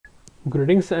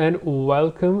Greetings and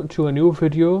welcome to a new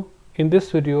video. In this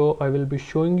video I will be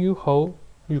showing you how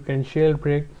you can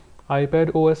jailbreak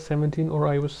iPadOS 17 or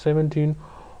iOS 17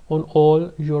 on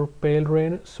all your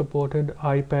Palera1n supported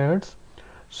iPads.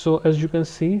 So as you can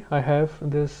see, I have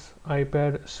this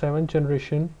iPad 7th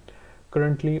generation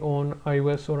currently on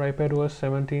iOS or iPadOS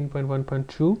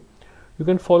 17.1.2. You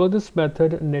can follow this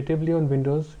method natively on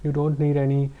Windows. You don't need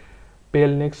any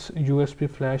Palnix USB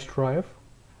flash drive.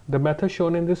 The method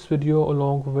shown in this video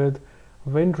along with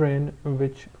Winra1n,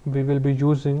 which we will be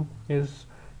using, is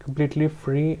completely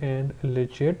free and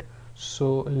legit.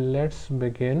 So let's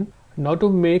begin. Now to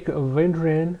make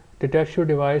Winra1n detect your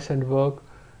device and work,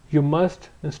 you must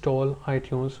install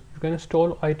iTunes. You can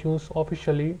install iTunes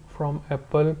officially from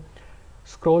Apple.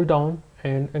 Scroll down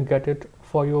and get it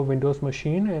for your Windows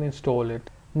machine and install it.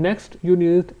 Next, you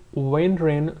need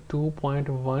Winra1n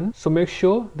 2.1. So make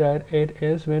sure that it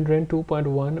is Winra1n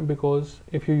 2.1, because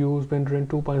if you use Winra1n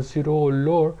 2.0 or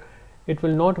lower, it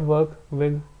will not work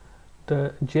with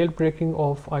the jailbreaking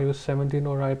of iOS 17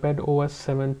 or iPadOS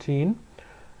 17.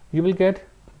 You will get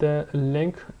the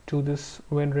link to this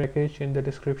Winra1n package in the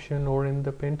description or in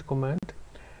the pinned comment.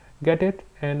 Get it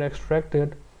and extract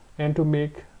it, and to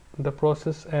make the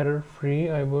process error free,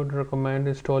 I would recommend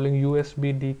installing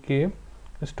USB DK.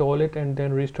 Install it and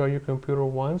then restart your computer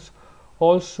once.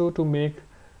 Also, to make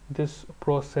this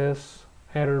process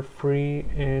error free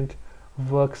and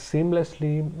work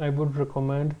seamlessly, I would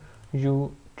recommend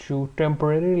you to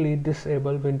temporarily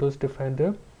disable Windows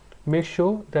Defender. Make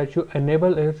sure that you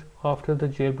enable it after the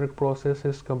jailbreak process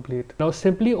is complete. Now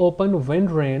simply open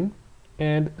Winra1n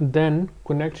and then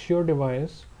connect your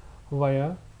device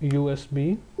via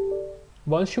USB.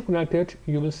 Once you connect it,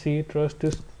 you will see trust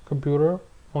this computer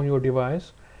on your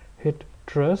device. Hit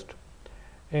trust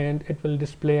and it will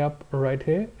display up right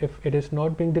here. If it is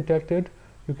not being detected,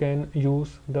 you can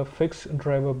use the fix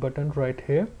driver button right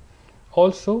here.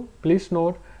 Also, please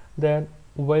note that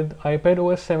with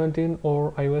iPadOS 17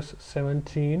 or iOS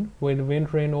 17, with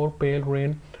Winra1n or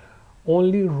Palera1n,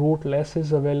 only rootless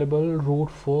is available. Root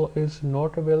full is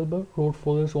not available. Root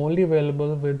full is only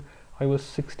available with iOS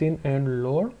 16 and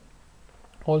lower.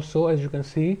 Also, as you can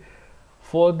see,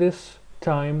 for this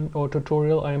time or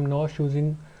tutorial, I am not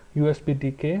using USB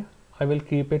DK. I will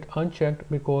keep it unchecked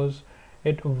because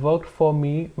it worked for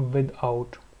me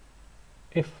without.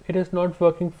 If it is not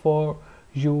working for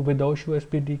you without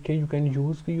USB DK, you can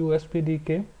use the USB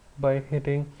DK by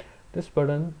hitting this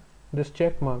button, this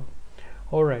check mark.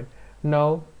 Alright,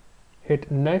 now hit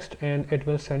next and it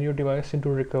will send your device into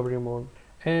recovery mode.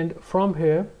 And from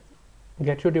here,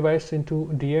 get your device into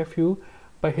DFU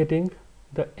by hitting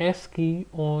the S key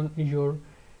on your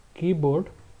keyboard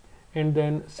and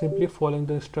then simply following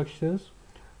the instructions.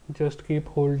 Just keep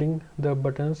holding the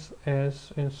buttons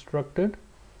as instructed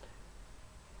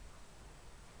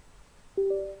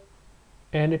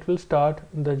and it will start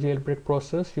the jailbreak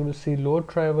process. You will see load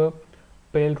driver,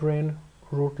 Palera1n,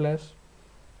 rootless,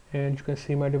 and you can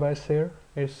see my device here.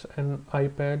 It's an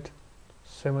iPad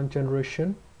 7th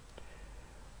generation.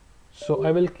 So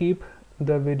I will keep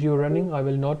the video running. I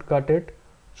will not cut it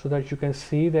so that you can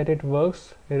see that it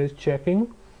works. It is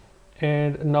checking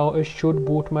and now it should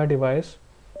boot my device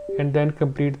and then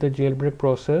complete the jailbreak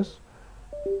process.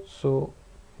 So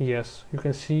yes, you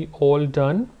can see all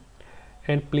done,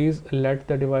 and please let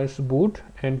the device boot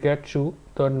and get to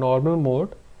the normal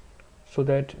mode so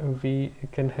that we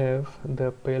can have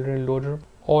the Palera1n loader.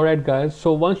 Alright guys,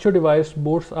 so once your device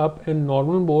boots up in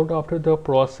normal mode after the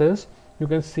process, you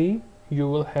can see you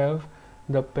will have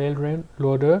the Palera1n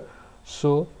loader.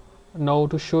 So now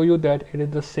to show you that it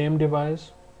is the same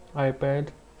device, iPad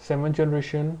 7th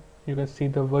generation, you can see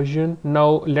the version.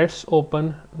 Now let's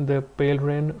open the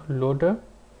Palera1n loader.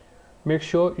 Make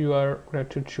sure you are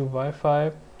connected to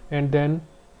Wi-Fi and then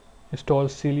install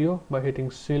Celio by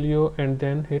hitting Celio and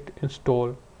then hit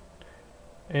install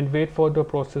and wait for the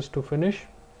process to finish.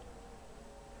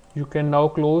 You can now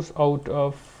close out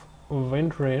of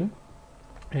Winra1n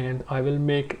and I will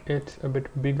make it a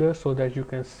bit bigger so that you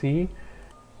can see.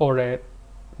 Alright,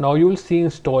 now you will see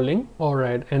installing.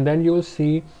 Alright, and then you will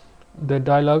see the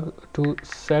dialog to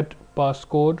set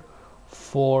passcode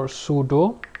for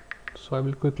sudo. So I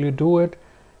will quickly do it.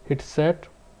 Hit set.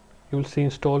 You will see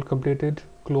install completed,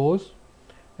 close,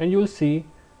 and you will see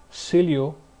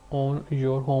Celio on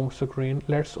your home screen.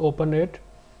 Let's open it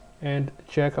and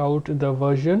check out the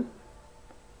version.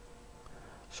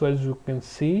 So as you can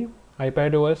see,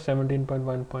 iPadOS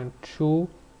 17.1.2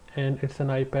 and it's an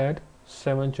iPad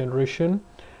 7th generation,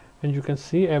 and you can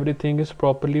see everything is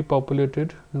properly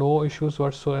populated, no issues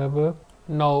whatsoever.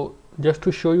 Now just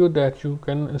to show you that you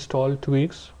can install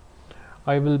tweaks,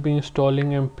 I will be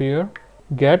installing Ampere,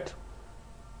 get,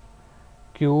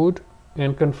 queued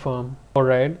and confirm.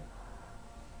 Alright,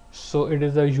 so it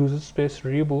is a user space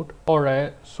reboot.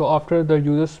 Alright, so after the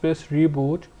user space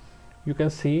reboot, you can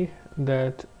see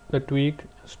that the tweak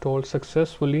installed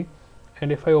successfully,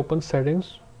 and if I open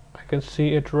settings, I can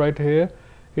see it right here.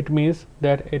 It means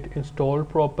that it installed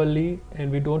properly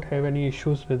and we don't have any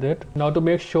issues with it. Now to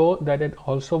make sure that it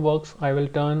also works, I will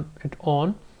turn it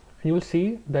on and you will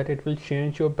see that it will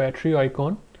change your battery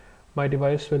icon. My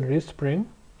device will respring,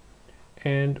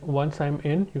 and once I'm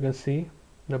in, you can see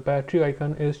the battery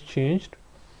icon is changed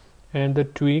and the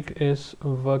tweak is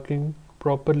working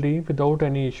properly without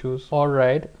any issues.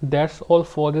 Alright, that's all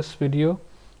for this video.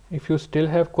 If you still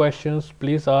have questions,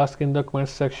 please ask in the comment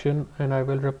section and I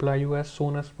will reply you as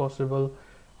soon as possible.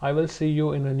 I will see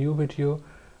you in a new video.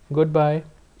 Goodbye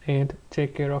and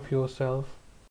take care of yourself.